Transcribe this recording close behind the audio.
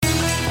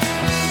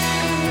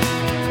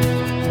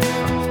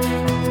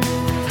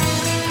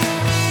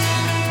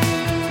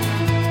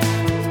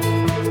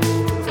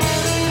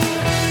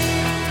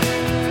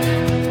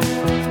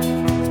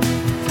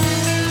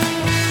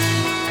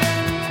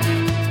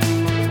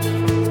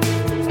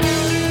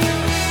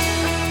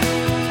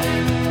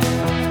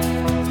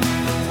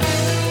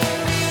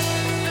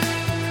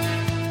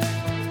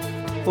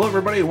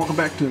everybody, and welcome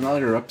back to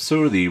another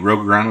episode of the Rogue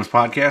Agronomist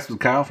Podcast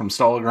with Kyle from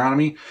Stall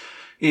Agronomy.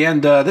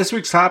 And this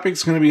week's topic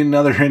is going to be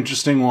another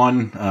interesting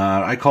one.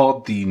 I call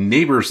it the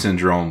neighbor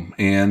syndrome,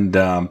 and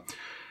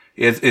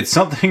it's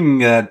something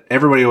that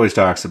everybody always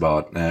talks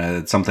about.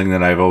 It's something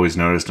that I've always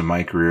noticed in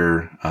my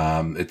career.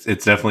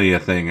 It's definitely a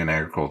thing in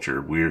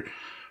agriculture.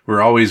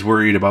 We're always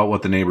worried about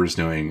what the neighbor's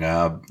doing.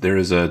 There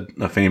is a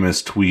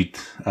famous tweet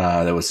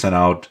that was sent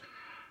out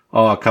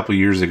a couple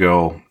years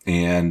ago,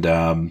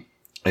 and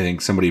I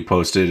think somebody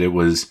posted it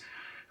was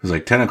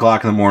like 10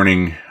 o'clock in the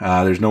morning.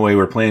 There's no way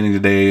we're planting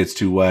today. It's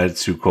too wet.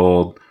 It's too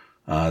cold.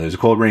 There's a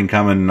cold rain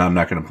coming. I'm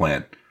not going to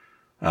plant.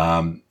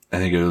 I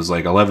think it was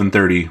like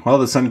 11:30. Well,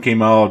 the sun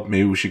came out.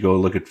 Maybe we should go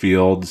look at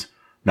fields.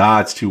 Nah,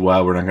 it's too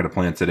wet. We're not going to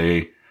plant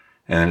today.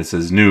 And then it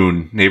says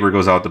noon. Neighbor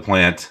goes out to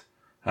plant.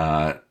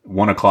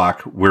 1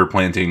 o'clock. We're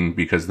planting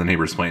because the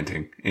neighbor's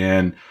planting.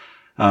 And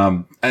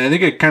I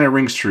think it kind of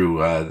rings true.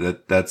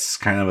 That's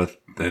kind of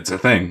it's a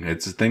thing.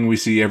 It's a thing we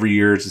see every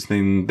year. It's a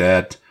thing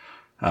that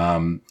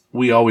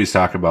we always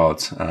talk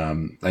about.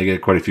 I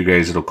get quite a few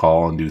guys that'll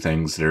call and do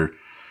things that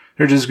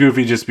they're just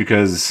goofy just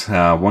because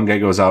one guy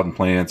goes out and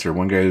plants or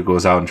one guy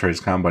goes out and tries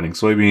combining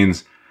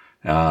soybeans.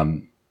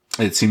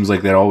 It seems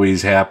like that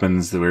always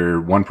happens where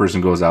one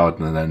person goes out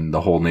and then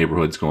the whole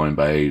neighborhood's going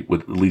by,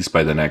 at least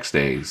by the next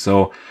day.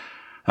 So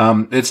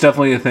it's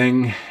definitely a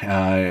thing.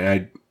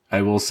 I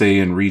will say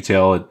in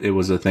retail, it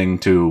was a thing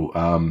too.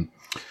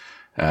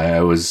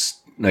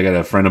 I got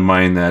a friend of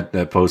mine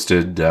that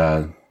posted,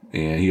 and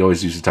he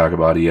always used to talk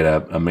about, he had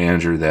a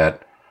manager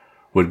that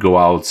would go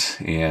out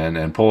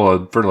and pull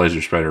a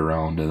fertilizer spreader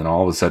around, and then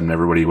all of a sudden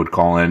everybody would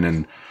call in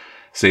and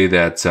say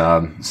that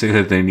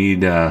they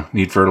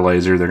need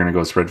fertilizer. They're going to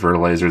go spread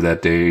fertilizer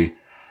that day,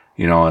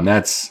 and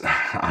that's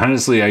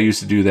honestly, I used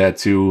to do that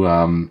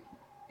too.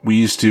 We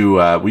used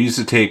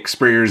to take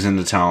sprayers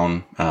into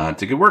town,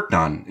 to get work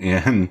done,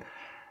 and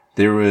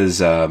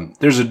there's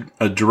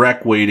a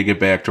direct way to get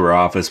back to our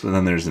office, but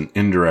then there's an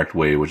indirect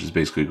way, which is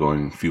basically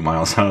going a few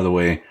miles out of the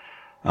way.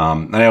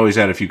 I always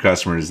had a few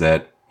customers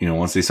that,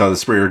 once they saw the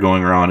sprayer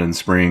going around in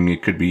spring,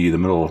 it could be the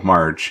middle of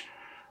March.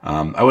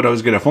 I would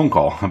always get a phone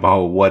call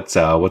about what's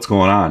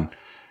going on.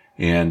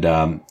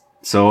 And,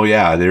 so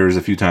yeah, there was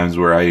a few times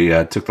where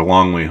I took the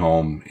long way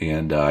home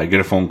and, I get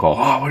a phone call.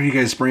 Oh, what are you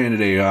guys spraying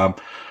today?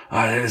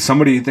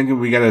 Somebody thinking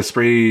we got to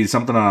spray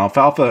something on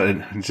alfalfa.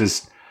 And it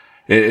just,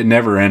 it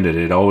never ended.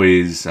 It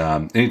always,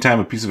 anytime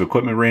a piece of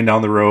equipment ran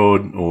down the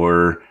road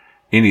or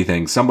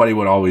anything, somebody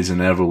would always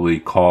inevitably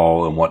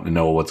call and want to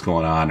know what's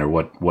going on or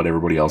what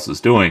everybody else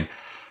is doing.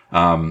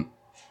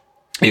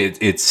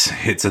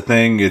 It's a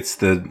thing.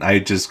 I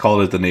just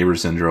called it the neighbor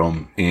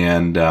syndrome.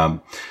 And,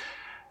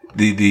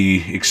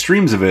 the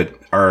extremes of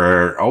it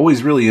are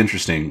always really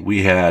interesting.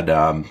 We had,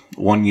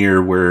 one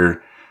year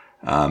where,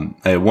 I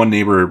had one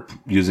neighbor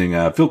using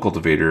a field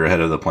cultivator ahead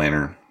of the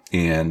planter,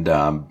 and,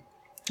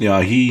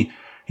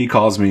 he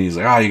calls me. He's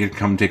like, you can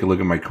come take a look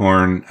at my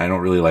corn. I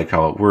don't really like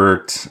how it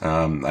worked.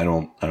 I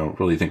don't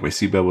really think my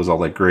seedbed was all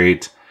that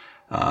great.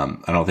 I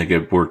don't think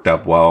it worked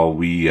up well.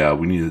 We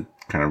need to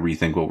kind of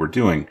rethink what we're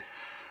doing.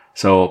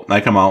 So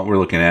I come out, we're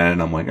looking at it,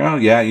 and I'm like, oh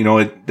yeah,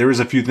 there was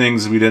a few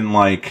things we didn't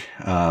like,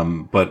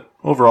 but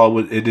overall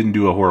it didn't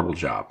do a horrible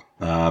job.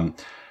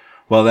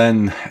 Well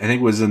then, I think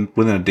it was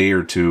within a day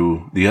or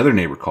two, the other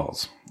neighbor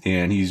calls,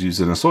 and he's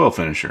using a soil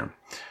finisher.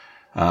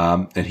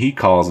 And he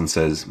calls and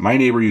says, my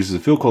neighbor uses a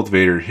field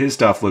cultivator. His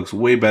stuff looks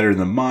way better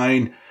than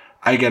mine.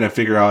 I got to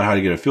figure out how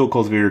to get a field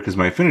cultivator because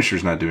my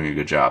finisher's not doing a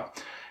good job.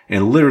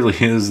 And literally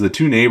is the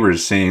two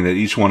neighbors saying that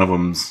each one of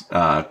them's,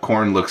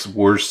 corn looks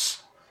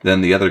worse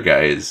than the other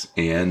guy's.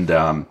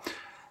 And,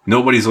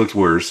 nobody's looked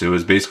worse. It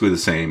was basically the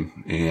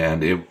same,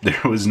 and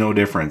there was no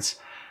difference.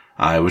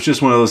 It was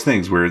just one of those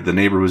things where the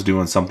neighbor was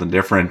doing something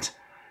different,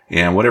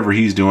 and whatever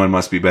he's doing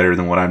must be better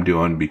than what I'm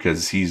doing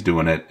because he's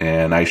doing it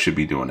and I should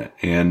be doing it.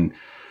 And,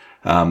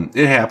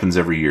 it happens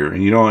every year,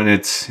 and and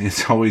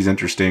it's always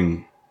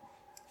interesting.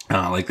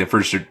 Like the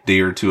first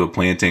day or two of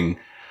planting,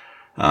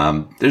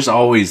 there's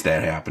always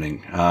that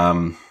happening.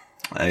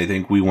 I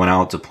think we went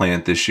out to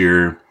plant this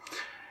year,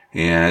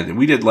 and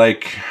we did 10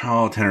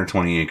 or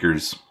 20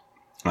 acres,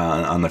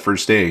 on the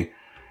first day.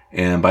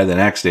 And by the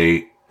next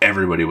day,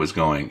 everybody was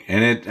going.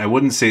 And I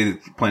wouldn't say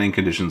that planting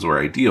conditions were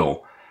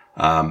ideal.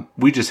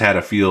 We just had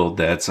a field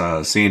that's,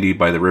 sandy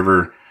by the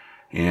river,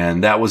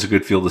 and that was a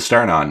good field to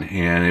start on.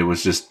 And it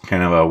was just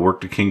kind of a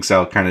work the kinks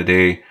out kind of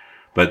day.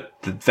 But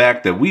the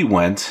fact that we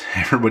went,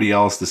 everybody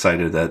else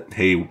decided that,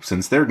 hey,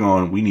 since they're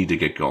going, we need to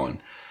get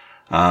going.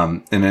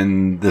 And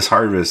then this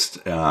harvest,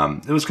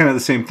 it was kind of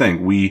the same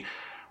thing. We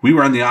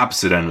were on the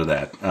opposite end of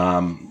that.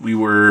 We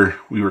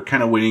were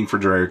kind of waiting for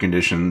drier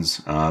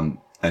conditions.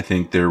 I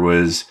think there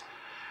was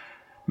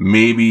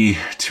maybe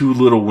two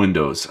little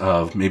windows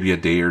of maybe a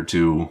day or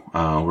two,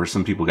 where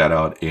some people got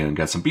out and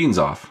got some beans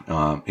off,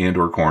 and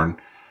or corn.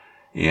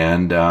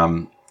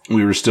 And,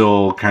 we were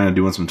still kind of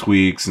doing some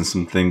tweaks and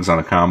some things on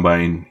a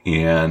combine.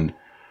 And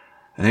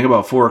I think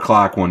about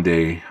 4:00 one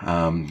day,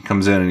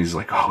 comes in and he's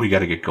like, oh, we got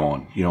to get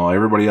going.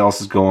 Everybody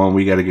else is going.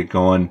 We got to get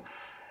going.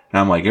 And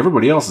I'm like,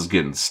 everybody else is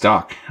getting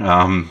stuck.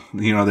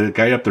 The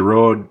guy up the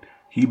road,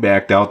 he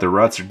backed out. The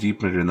ruts are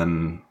deeper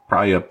than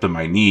probably up to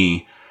my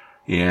knee.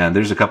 And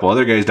there's a couple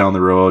other guys down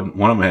the road.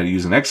 One of them had to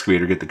use an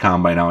excavator to get the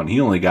combine out, and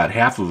he only got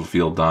half of a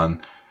field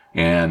done.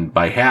 And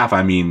by half,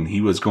 I mean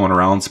he was going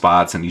around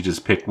spots and he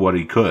just picked what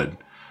he could.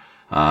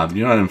 On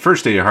the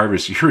first day of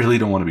harvest, you really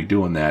don't want to be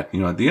doing that.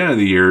 At the end of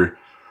the year,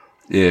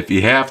 if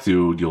you have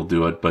to, you'll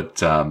do it. But,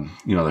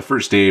 the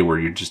first day where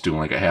you're just doing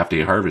like a half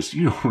day harvest,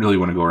 you don't really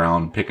want to go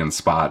around picking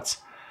spots.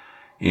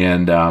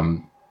 And,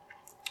 and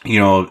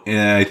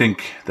I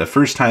think the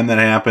first time that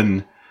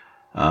happened,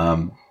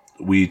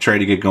 we tried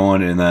to get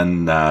going, and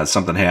then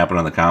something happened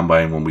on the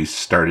combine when we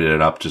started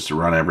it up just to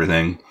run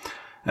everything.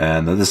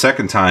 And then the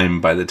second time,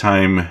 by the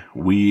time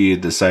we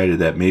decided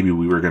that maybe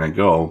we were going to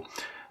go,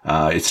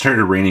 it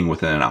started raining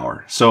within an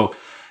hour. So,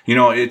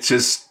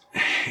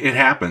 it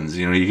happens.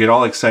 You get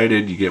all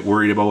excited. You get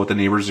worried about what the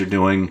neighbors are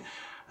doing.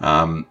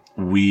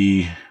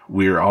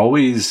 We're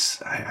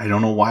always, I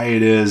don't know why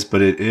it is,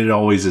 but it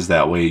always is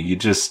that way.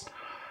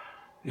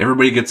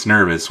 Everybody gets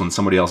nervous when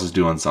somebody else is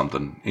doing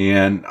something.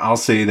 And I'll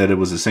say that it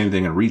was the same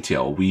thing in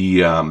retail.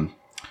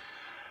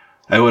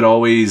 I would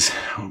always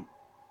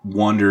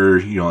wonder,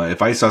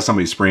 if I saw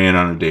somebody spraying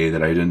on a day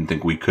that I didn't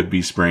think we could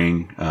be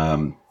spraying,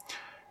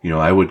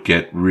 I would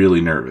get really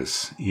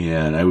nervous,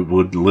 and I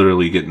would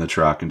literally get in the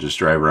truck and just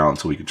drive around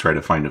so we could try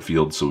to find a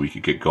field so we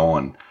could get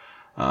going.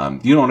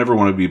 You don't ever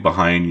want to be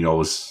behind. You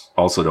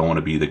also don't want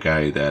to be the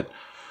guy that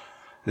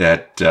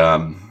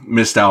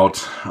missed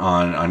out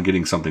on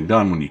getting something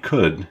done when you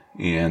could.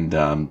 And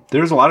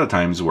there's a lot of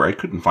times where I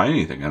couldn't find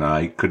anything and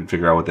I couldn't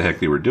figure out what the heck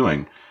they were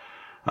doing.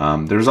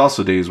 There's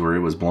also days where it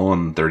was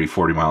blowing 30,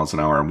 40 miles an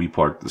hour and we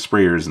parked the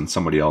sprayers and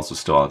somebody else was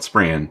still out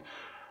spraying.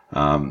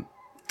 That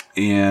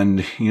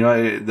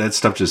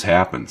stuff just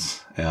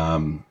happens.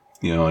 The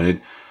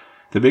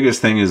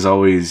biggest thing is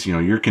always,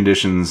 your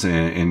conditions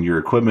and your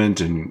equipment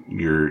and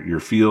your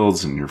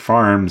fields and your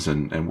farms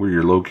and where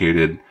you're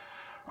located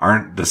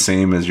aren't the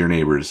same as your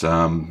neighbors.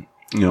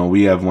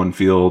 We have one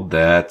field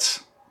that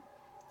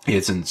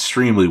it's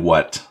extremely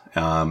wet,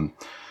 or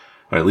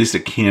at least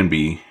it can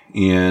be.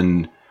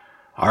 And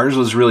ours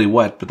was really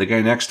wet, but the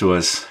guy next to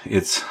us,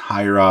 it's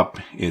higher up.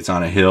 It's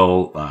on a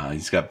hill.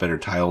 He's got better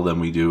tile than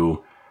we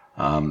do.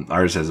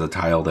 Ours has a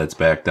tile that's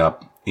backed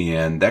up,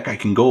 and that guy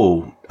can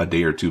go a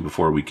day or two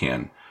before we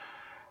can.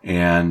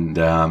 And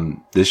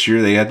this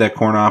year they had that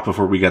corn off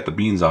before we got the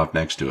beans off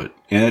next to it.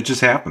 And it just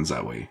happens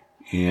that way.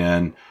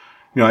 And,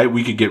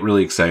 we could get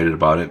really excited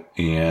about it,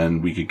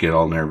 and we could get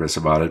all nervous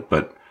about it.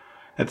 But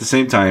at the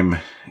same time,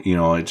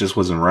 it just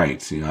wasn't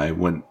right. I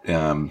went,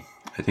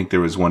 I think there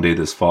was one day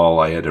this fall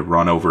I had to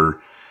run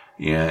over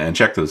and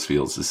check those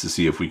fields just to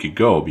see if we could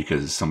go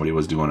because somebody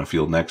was doing a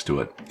field next to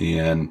it.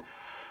 And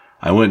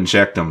I went and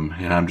checked them,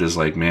 and I'm just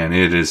like, man,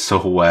 it is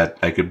so wet.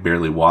 I could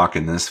barely walk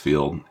in this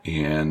field.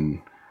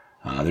 And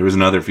there was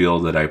another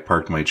field that I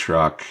parked my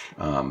truck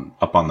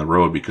up on the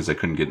road because I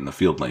couldn't get in the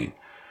field lane.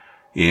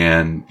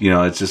 And,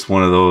 it's just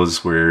one of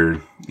those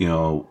where,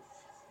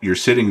 you're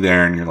sitting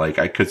there and you're like,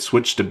 I could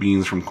switch to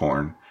beans from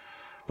corn,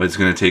 but it's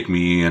going to take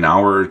me an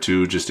hour or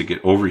two just to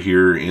get over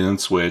here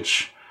and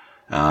switch.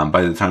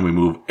 By the time we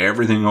move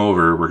everything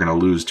over, we're going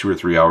to lose 2 or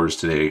 3 hours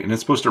today. And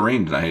it's supposed to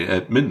rain tonight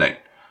at midnight.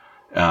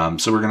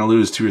 So we're going to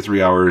lose 2 or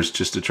 3 hours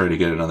just to try to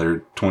get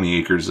another 20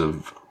 acres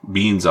of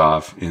beans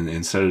off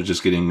instead of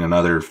just getting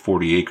another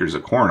 40 acres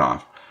of corn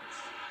off.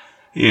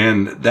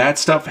 And that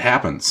stuff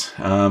happens.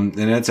 And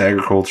that's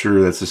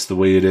agriculture. That's just the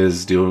way it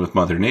is dealing with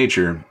Mother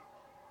Nature.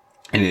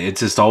 And it's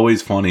just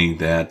always funny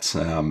that,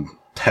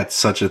 that's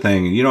such a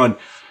thing. And,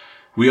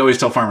 we always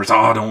tell farmers,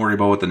 don't worry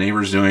about what the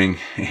neighbor's doing.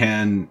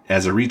 And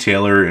as a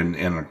retailer and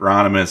an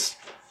agronomist,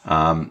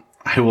 I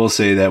will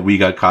say that we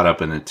got caught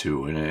up in it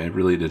too. And it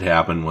really did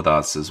happen with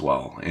us as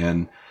well.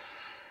 And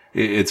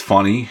it's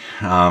funny.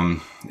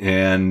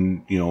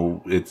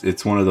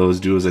 It's one of those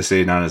do as I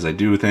say, not as I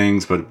do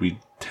things, but we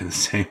do the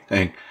same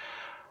thing.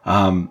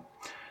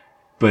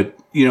 But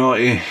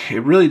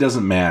it really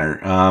doesn't matter.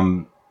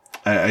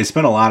 I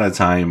spent a lot of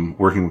time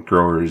working with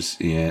growers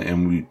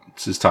and we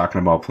just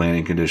talking about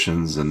planting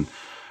conditions, and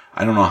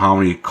I don't know how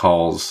many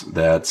calls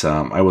that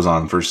I was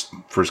on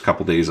first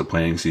couple days of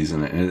planting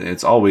season. And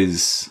there's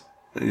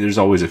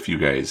always a few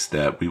guys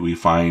that we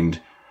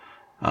find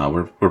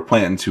we're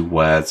planting too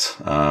wet,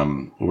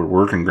 we're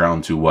working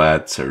ground too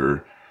wet,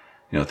 or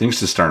things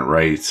just aren't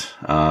right.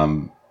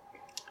 I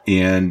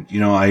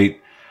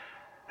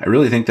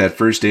really think that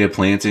first day of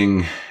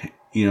planting,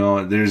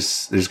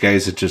 there's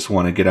guys that just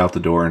want to get out the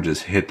door and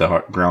just hit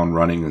the ground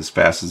running as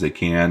fast as they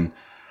can.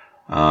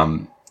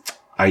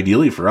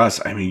 Ideally for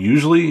us,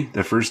 usually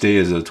the first day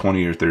is a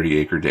 20 or 30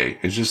 acre day.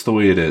 It's just the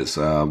way it is.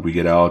 We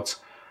get out,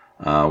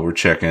 we're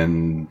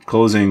checking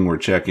closing,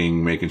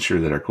 making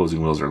sure that our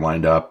closing wheels are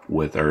lined up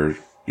with our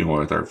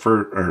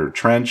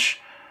trench.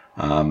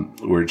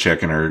 We're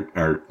checking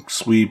our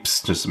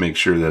sweeps just to make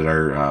sure that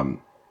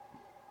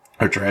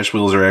our trash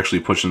wheels are actually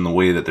pushing the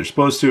way that they're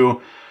supposed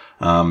to.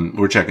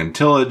 We're checking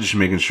tillage,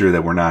 making sure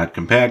that we're not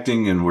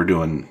compacting, and we're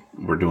doing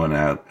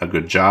a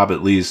good job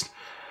at least.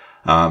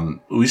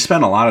 We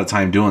spend a lot of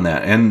time doing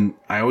that. And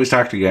I always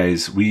talk to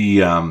guys,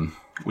 we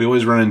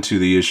always run into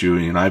the issue,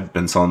 and I've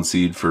been selling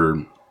seed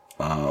for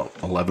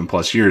 11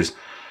 plus years,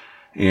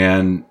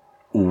 and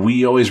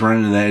we always run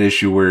into that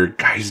issue where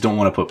guys don't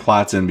want to put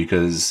plots in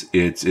because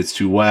it's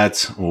too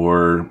wet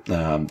or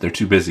they're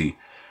too busy.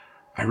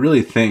 I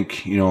really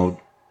think,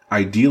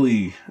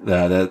 ideally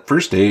that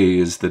first day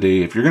is the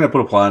day, if you're going to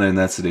put a plot in,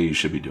 that's the day you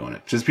should be doing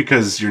it. Just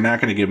because you're not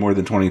going to get more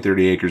than 20,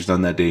 30 acres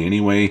done that day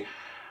anyway.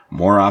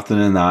 More often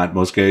than not,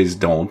 most guys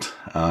don't.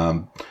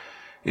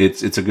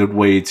 It's a good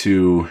way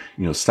to,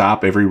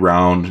 stop every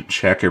round,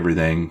 check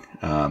everything.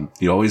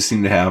 You always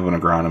seem to have an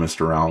agronomist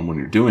around when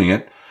you're doing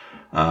it.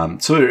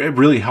 So it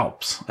really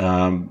helps.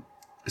 And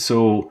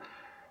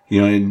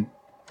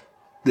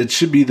it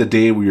should be the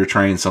day where you're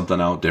trying something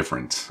out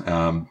different.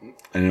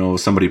 I know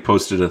somebody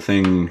posted a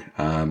thing,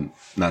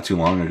 not too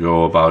long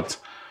ago about,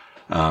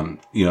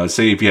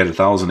 say if you had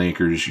 1,000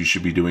 acres, you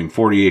should be doing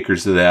 40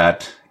 acres of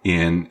that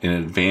in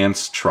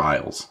advanced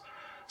trials.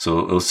 So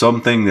it was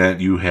something that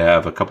you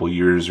have a couple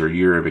years or a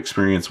year of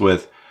experience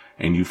with,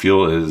 and you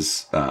feel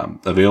is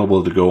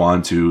available to go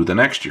on to the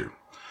next year,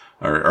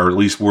 or at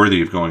least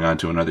worthy of going on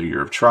to another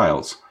year of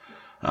trials.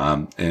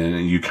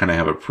 And you kind of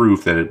have a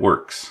proof that it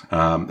works.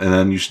 And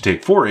then you should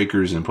take 4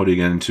 acres and put it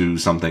into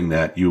something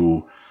that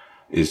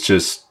is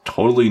just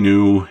totally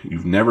new.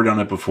 You've never done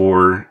it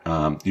before.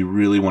 You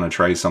really want to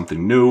try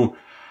something new.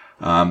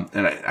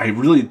 And I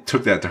really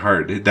took that to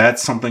heart.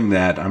 That's something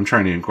that I'm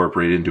trying to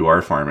incorporate into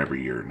our farm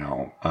every year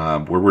now,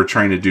 where we're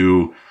trying to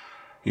do,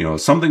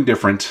 something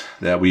different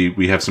that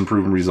we have some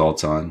proven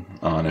results on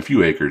a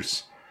few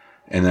acres.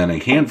 And then a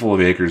handful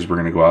of acres, we're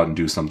going to go out and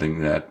do something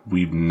that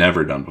we've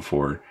never done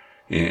before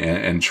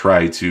and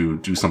try to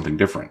do something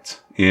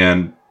different.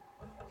 And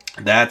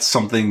that's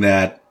something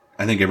that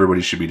I think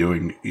everybody should be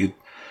doing.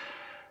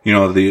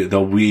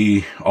 The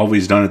we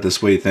always done it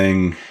this way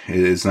thing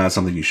is not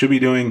something you should be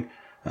doing.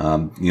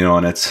 And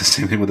it's the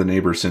same thing with the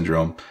neighbor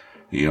syndrome.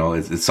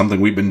 It's something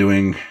we've been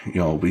doing.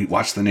 We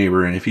watch the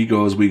neighbor, and if he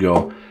goes, we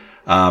go.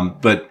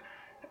 But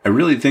I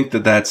really think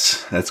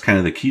that's kind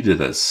of the key to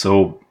this.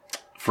 So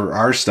for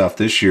our stuff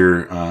this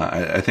year,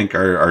 I think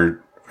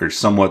our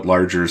somewhat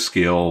larger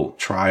scale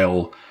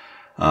trial,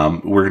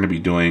 we're going to be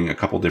doing a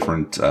couple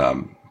different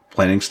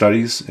planting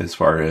studies as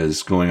far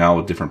as going out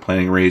with different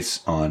planting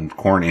rates on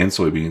corn and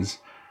soybeans.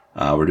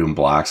 We're doing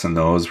blocks on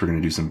those. We're going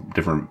to do some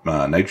different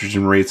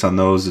nitrogen rates on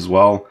those as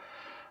well.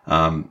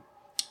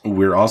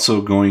 We're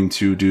also going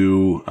to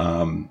do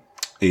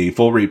a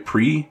full rate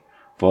pre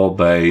followed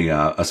by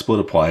a split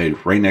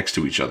applied right next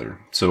to each other.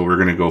 So we're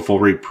going to go full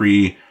rate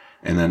pre,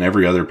 and then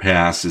every other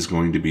pass is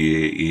going to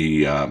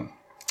be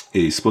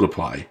a split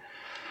apply.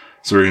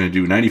 So we're going to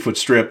do 90-foot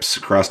strips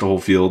across the whole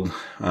field.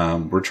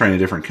 We're trying a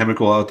different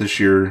chemical out this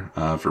year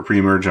for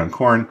pre-emerge on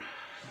corn.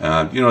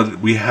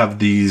 We have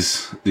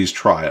these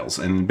trials,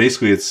 and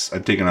basically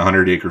I've taken a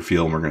 100-acre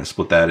field, and we're going to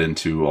split that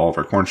into all of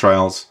our corn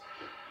trials.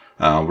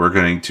 We're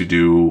going to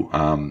do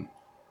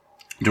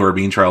our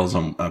bean trials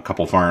on a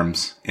couple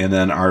farms, and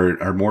then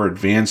our more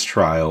advanced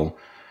trial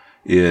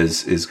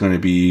is going to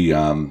be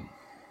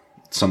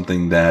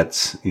something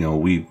that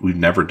we've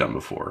never done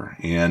before,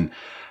 and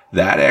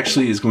that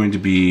actually is going to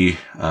be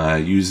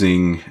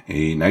using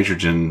a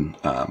nitrogen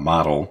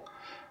model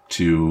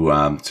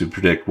to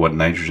predict what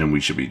nitrogen we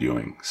should be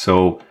doing.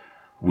 So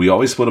we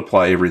always split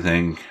apply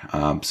everything.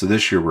 So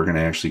this year we're going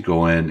to actually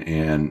go in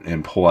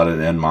and pull out an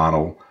N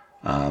model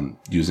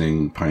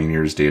using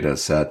Pioneer's data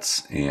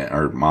sets and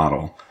our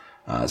model,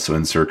 so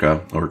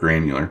Encirca or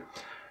granular,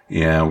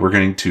 and we're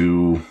going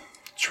to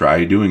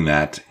try doing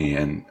that.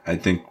 And I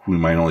think we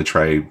might only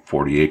try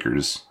 40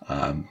 acres.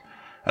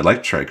 I'd like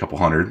to try a couple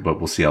hundred, but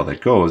we'll see how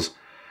that goes.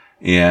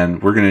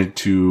 And we're going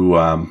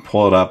to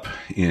pull it up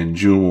in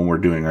June when we're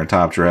doing our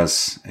top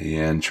dress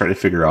and try to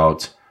figure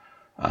out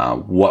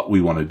what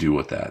we want to do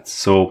with that.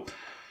 So,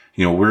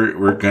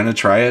 we're going to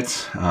try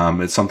it.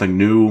 It's something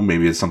new.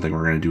 Maybe it's something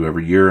we're going to do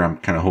every year. I'm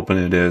kind of hoping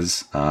it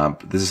is.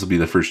 But this will be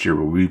the first year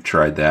where we've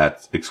tried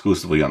that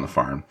exclusively on the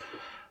farm.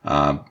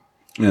 And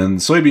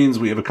soybeans,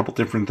 we have a couple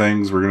different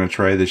things we're going to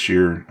try this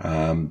year.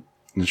 Going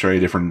to try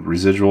different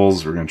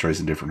residuals. We're going to try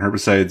some different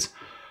herbicides.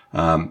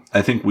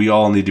 I think we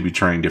all need to be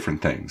trying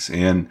different things.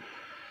 And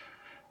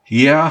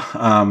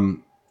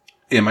am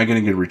I going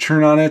to get a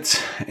return on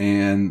it?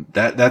 And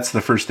that's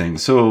the first thing.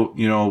 So,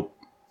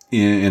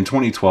 in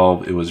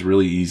 2012, it was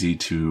really easy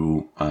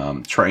to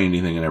try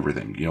anything and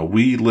everything.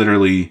 We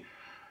literally,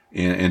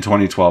 in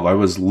 2012, I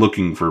was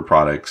looking for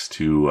products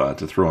to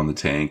throw in the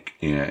tank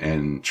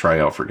and try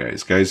out for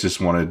guys. Guys just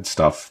wanted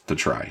stuff to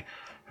try.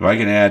 If I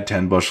can add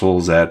 10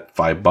 bushels at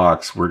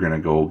 $5, we're going to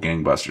go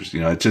gangbusters.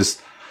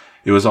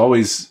 It was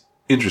always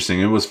interesting.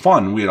 It was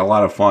fun. We had a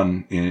lot of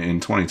fun in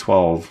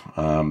 2012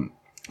 and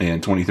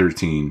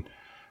 2013.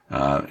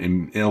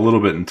 In a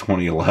little bit in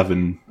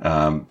 2011.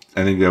 I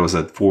think that was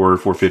at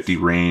 450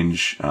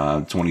 range.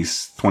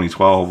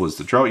 2012 was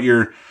the drought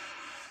year.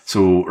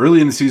 So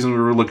early in the season, we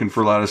were looking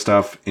for a lot of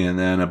stuff. And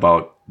then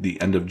about the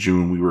end of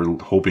June, we were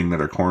hoping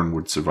that our corn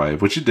would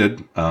survive, which it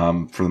did,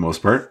 for the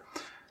most part.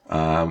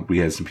 We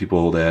had some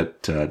people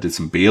that did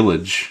some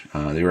baleage.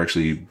 They were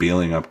actually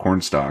baling up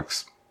corn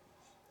stalks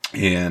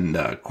and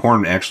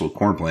actual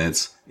corn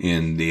plants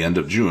in the end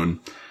of June.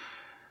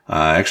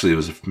 Actually, it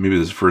was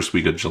the first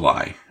week of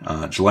July.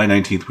 July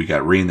 19th, we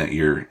got rain that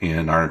year,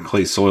 and our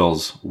clay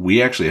soils,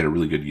 we actually had a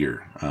really good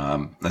year.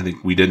 I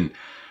think we didn't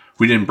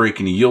break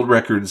any yield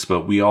records,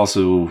 but we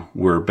also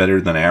were better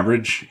than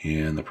average,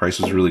 and the price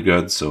was really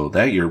good. So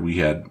that year we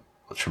had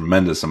a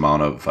tremendous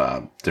amount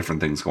of different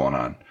things going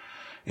on.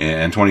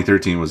 And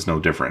 2013 was no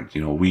different.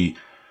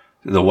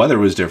 The weather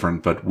was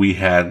different, but we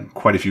had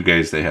quite a few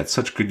guys that had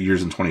such good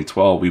years in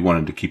 2012. We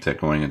wanted to keep that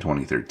going in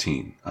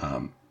 2013.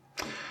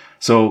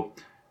 So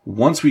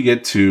once we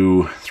get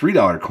to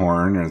 $3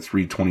 corn, or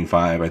 $3.25,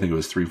 I think it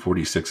was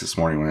 $3.46 this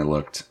morning when I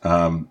looked,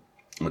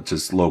 which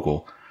is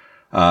local,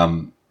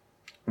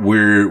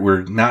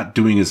 we're not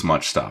doing as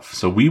much stuff.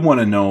 So we want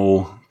to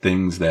know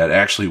things that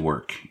actually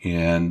work.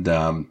 And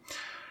I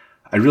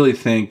really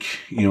think,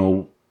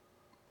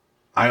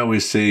 I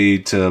always say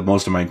to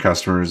most of my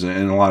customers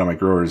and a lot of my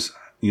growers,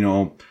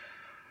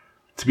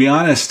 to be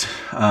honest,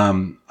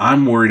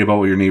 I'm worried about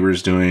what your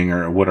neighbor's doing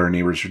or what our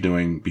neighbors are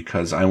doing,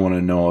 because I want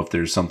to know if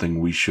there's something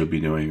we should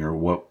be doing or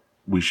what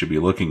we should be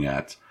looking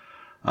at.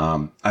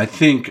 I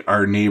think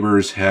our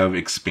neighbors have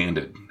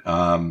expanded.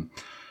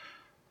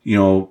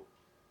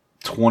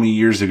 20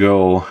 years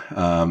ago,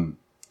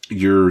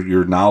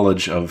 your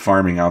knowledge of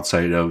farming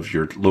outside of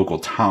your local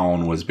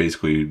town was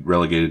basically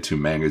relegated to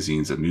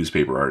magazines and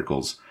newspaper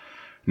articles.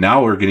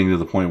 Now we're getting to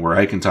the point where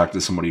I can talk to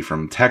somebody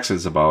from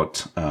Texas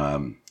about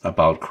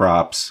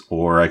crops,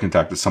 or I can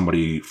talk to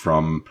somebody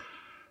from,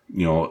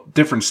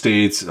 different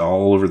states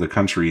all over the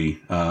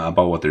country,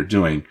 about what they're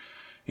doing.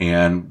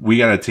 And we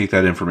got to take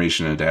that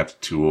information and adapt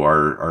it to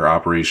our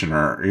operation,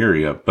 our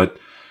area. But,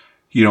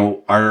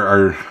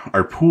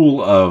 our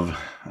pool of,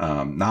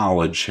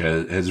 knowledge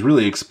has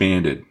really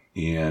expanded,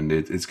 and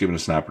it's given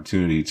us an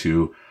opportunity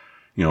to,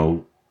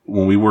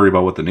 when we worry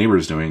about what the neighbor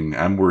is doing,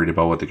 I'm worried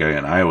about what the guy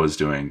in Iowa is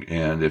doing.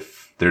 And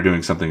if they're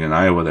doing something in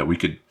Iowa that we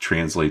could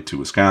translate to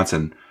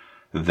Wisconsin,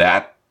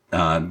 that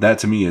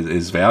to me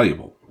is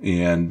valuable.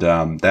 And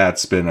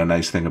that's been a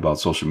nice thing about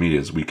social media,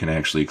 is we can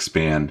actually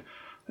expand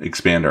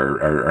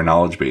our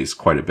knowledge base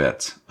quite a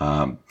bit.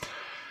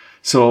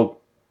 So,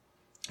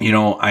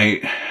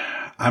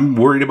 I'm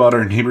worried about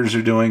our neighbors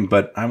are doing,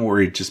 but I'm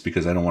worried just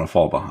because I don't want to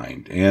fall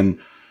behind. And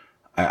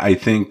I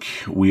think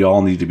we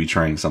all need to be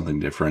trying something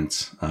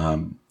different.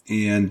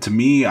 And to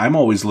me, I'm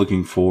always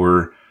looking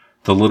for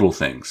the little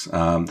things,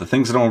 the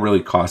things that don't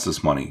really cost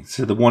us money.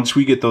 So that once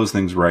we get those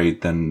things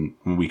right, then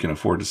we can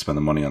afford to spend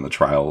the money on the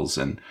trials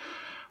and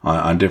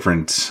on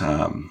different,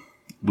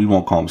 we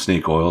won't call them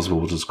snake oils, but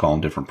we'll just call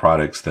them different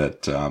products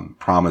that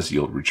promise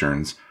yield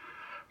returns.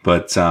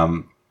 But,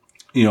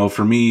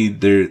 for me,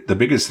 the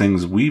biggest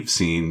things we've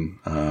seen,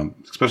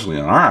 especially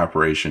in our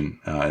operation,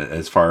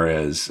 as far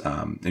as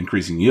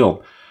increasing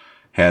yield,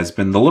 has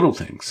been the little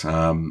things.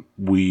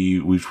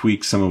 We've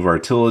tweaked some of our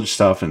tillage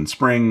stuff in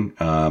spring.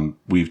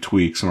 We've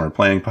tweaked some of our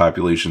planting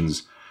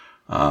populations.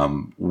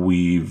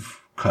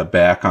 We've cut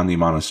back on the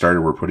amount of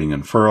starter we're putting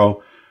in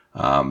furrow.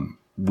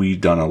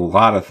 We've done a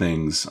lot of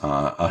things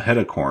ahead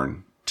of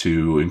corn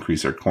to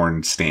increase our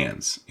corn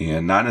stands,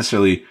 and not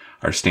necessarily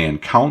our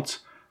stand count,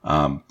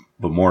 but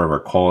more of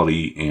our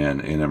quality and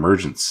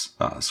emergence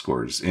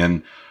scores.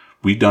 And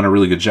we've done a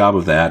really good job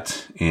of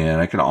that. And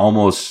I can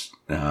almost,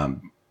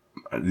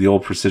 the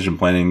old precision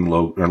planting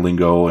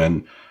lingo,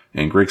 and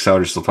Greg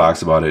Souter still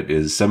talks about it,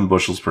 is 7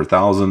 bushels per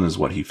 1,000 is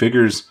what he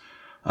figures.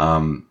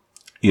 And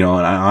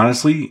I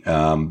honestly,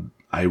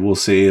 I will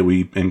say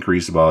we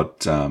increased about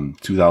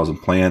 2,000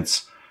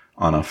 plants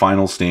on a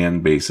final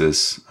stand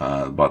basis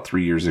about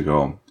 3 years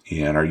ago.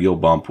 And our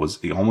yield bump was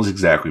almost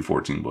exactly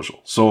 14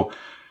 bushels. So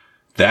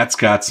that's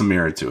got some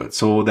merit to it.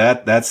 So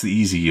that's the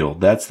easy yield.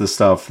 That's the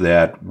stuff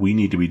that we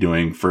need to be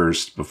doing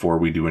first before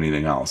we do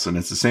anything else. And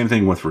it's the same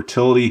thing with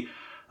fertility.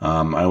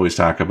 I always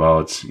talk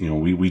about,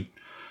 we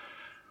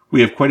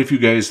have quite a few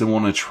guys that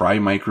want to try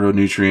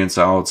micronutrients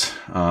out.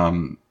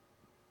 I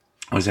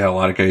always had a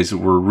lot of guys that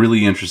were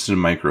really interested in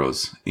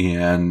micros,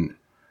 and,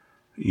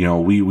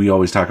 we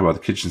always talk about the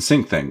kitchen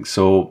sink thing.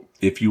 So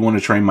if you want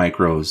to try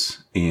micros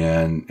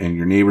and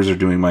your neighbors are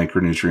doing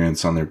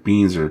micronutrients on their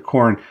beans or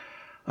corn,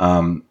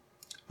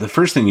 the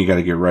first thing you got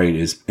to get right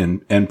is in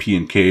NP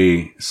and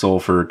K,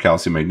 sulfur,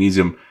 calcium,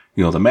 magnesium,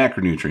 the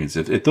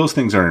macronutrients. If those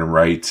things aren't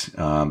right,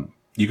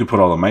 you can put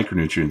all the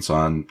micronutrients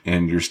on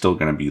and you're still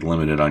going to be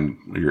limited on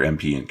your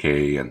NP and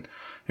K and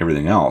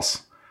everything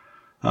else.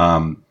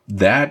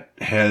 That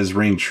has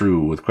reigned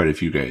true with quite a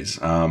few guys.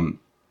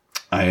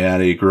 I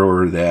had a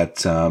grower that,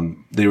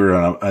 they were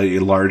on a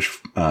large,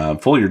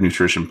 foliar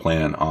nutrition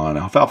plan on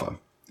alfalfa.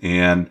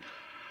 And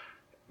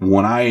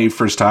when I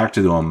first talked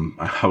to them,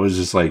 I was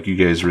just like, you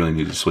guys really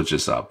need to switch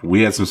this up.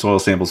 We had some soil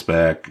samples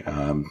back,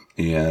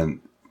 and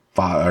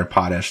our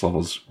potash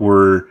levels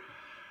were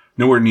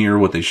nowhere near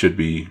what they should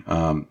be.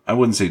 I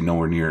wouldn't say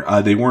nowhere near.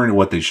 They weren't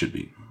what they should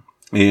be.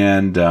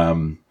 And,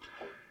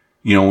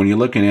 when you're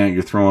looking at,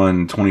 you're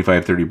throwing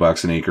 25,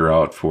 $30 an acre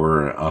out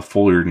for a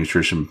foliar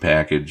nutrition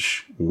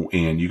package,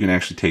 and you can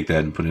actually take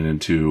that and put it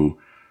into,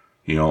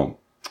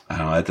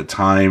 at the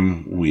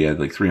time we had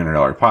like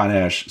 $300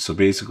 potash. So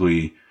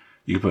basically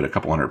you could put a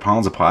couple 100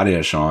 pounds of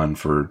potash on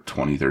for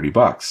 20,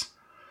 $30.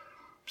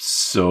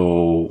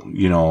 So,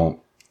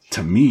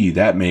 to me,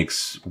 that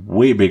makes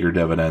way bigger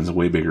dividends,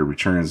 way bigger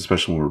returns,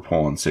 especially when we're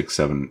pulling 6,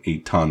 7,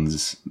 8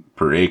 tons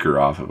per acre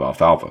off of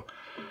alfalfa.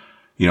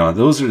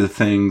 Those are the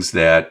things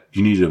that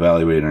you need to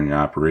evaluate on your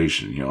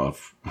operation.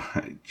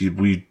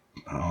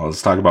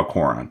 Let's talk about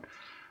Coron.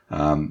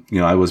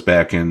 I was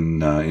back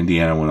in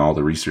Indiana when all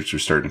the research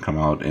was starting to come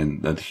out,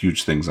 and the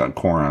huge things on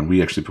Coron.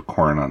 We actually put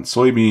Coron on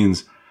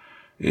soybeans.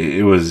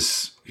 It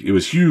was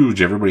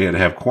huge. Everybody had to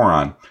have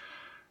Coron.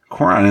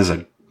 Coron is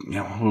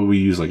we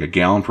use like a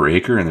gallon per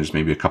acre, and there's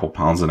maybe a couple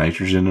pounds of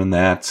nitrogen in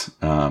that.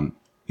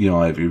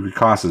 If your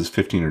cost is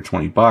 $15 or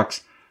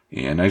 $20,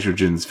 and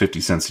nitrogen's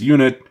 50 cents a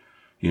unit,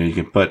 you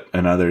can put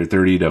another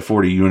 30 to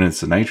 40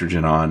 units of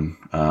nitrogen on,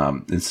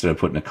 instead of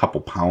putting a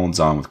couple pounds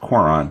on with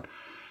Coron.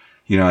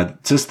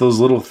 Just those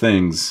little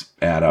things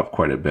add up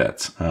quite a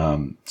bit.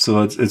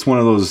 So it's one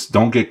of those,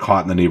 don't get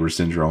caught in the neighbor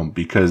syndrome,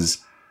 because,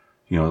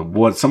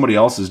 what somebody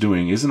else is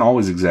doing isn't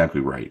always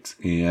exactly right.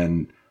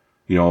 And,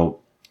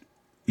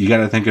 you got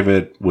to think of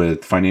it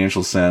with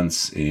financial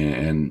sense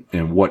and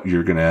what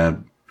you're going to,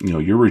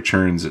 your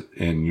returns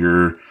and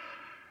your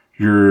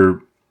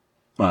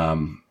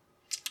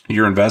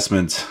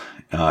investment,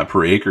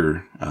 per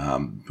acre.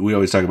 We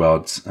always talk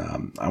about,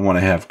 I want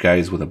to have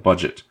guys with a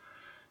budget,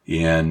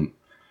 and,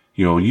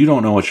 you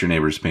don't know what your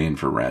neighbor's paying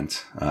for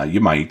rent. You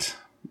might,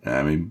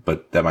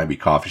 but that might be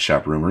coffee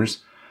shop rumors.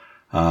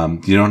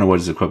 You don't know what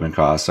his equipment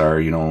costs are.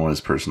 You don't know what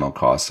his personal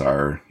costs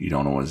are. You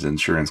don't know what his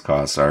insurance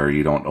costs are.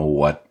 You don't know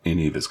what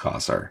any of his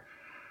costs are.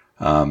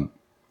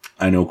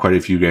 I know quite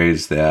a few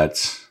guys that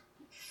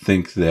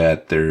think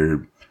that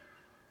they're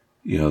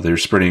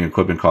spreading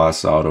equipment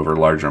costs out over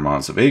larger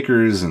amounts of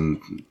acres,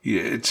 and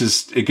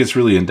it gets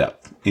really in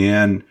depth.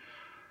 And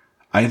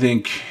I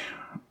think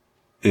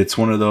it's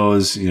one of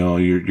those,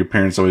 your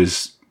parents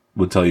always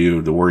would tell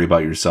you to worry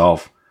about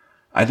yourself.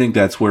 I think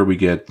that's where we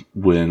get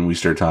when we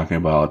start talking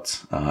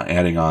about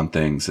adding on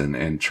things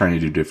and trying to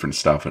do different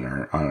stuff on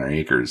our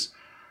acres.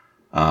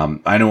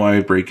 I know what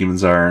my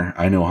break-evens are.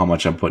 I know how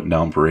much I'm putting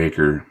down per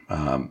acre.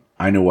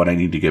 I know what I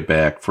need to get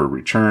back for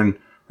return,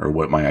 or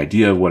what my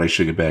idea of what I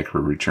should get back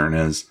for return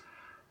is.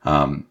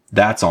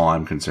 That's all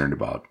I'm concerned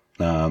about.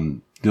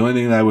 The only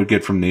thing that I would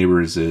get from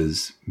neighbors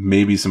is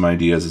maybe some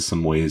ideas of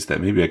some ways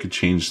that maybe I could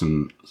change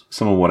some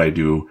of what I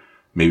do,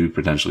 maybe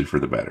potentially for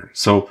the better.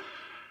 So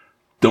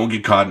don't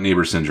get caught in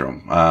neighbor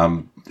syndrome.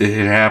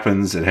 It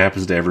happens. It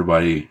happens to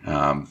everybody.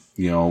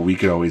 We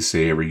could always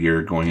say every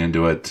year going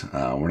into it,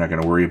 we're not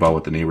going to worry about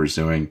what the neighbor's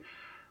doing.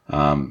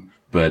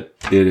 But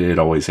it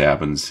always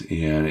happens,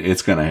 and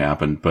it's going to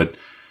happen. But,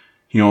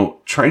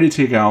 try to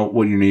take out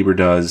what your neighbor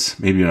does,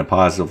 maybe in a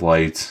positive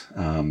light.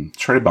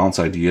 Try to bounce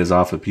ideas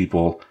off of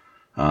people.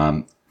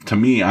 To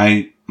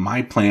me,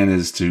 my plan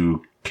is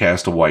to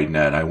cast a wide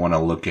net. I want to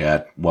look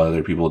at what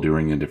other people are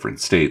doing in different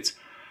states.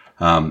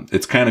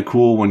 It's kind of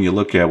cool when you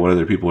look at what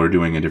other people are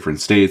doing in different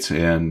states,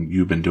 and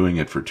you've been doing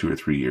it for 2 or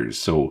 3 years.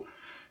 So,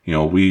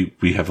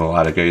 we have a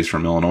lot of guys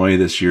from Illinois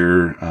this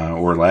year,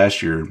 or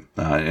last year,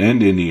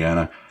 and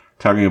Indiana,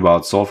 talking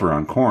about sulfur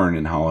on corn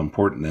and how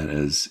important that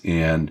is.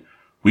 And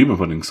we've been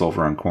putting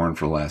sulfur on corn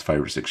for the last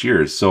 5 or 6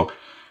 years. So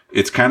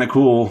it's kind of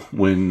cool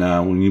when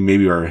you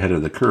maybe are ahead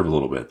of the curve a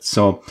little bit.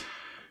 So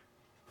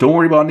don't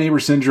worry about neighbor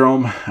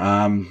syndrome.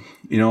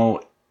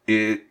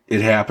 It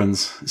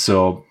happens.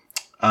 So,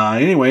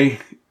 anyway,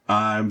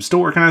 I'm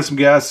still working on some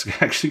guests.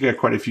 Actually got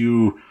quite a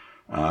few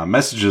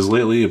messages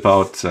lately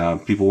about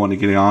people wanting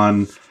to get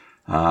on.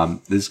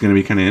 This is going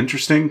to be kind of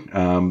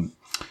interesting.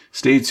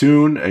 Stay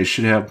tuned. I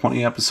should have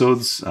plenty of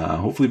episodes,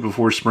 hopefully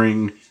before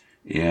spring,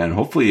 and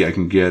hopefully I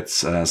can get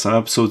some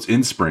episodes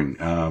in spring.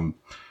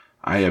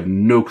 I have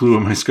no clue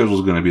what my schedule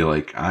is going to be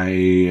like. I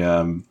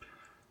am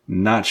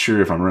not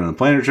sure if I'm running the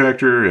planter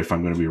tractor, if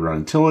I'm going to be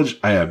running tillage.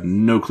 I have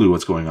no clue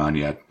what's going on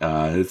yet.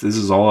 This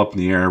is all up in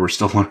the air. We're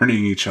still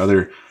learning each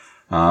other.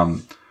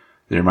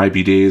 There might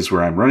be days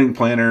where I'm running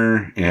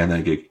planter and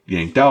then get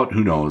yanked out.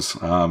 Who knows?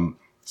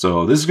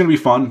 So this is going to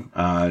be fun.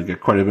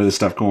 Got quite a bit of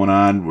stuff going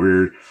on.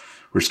 We're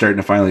starting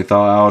to finally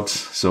thaw out.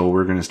 So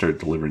we're going to start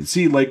delivering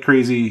seed like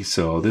crazy.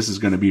 So this is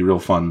going to be real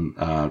fun,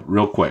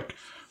 real quick.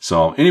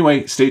 So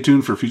anyway, stay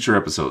tuned for future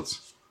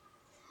episodes.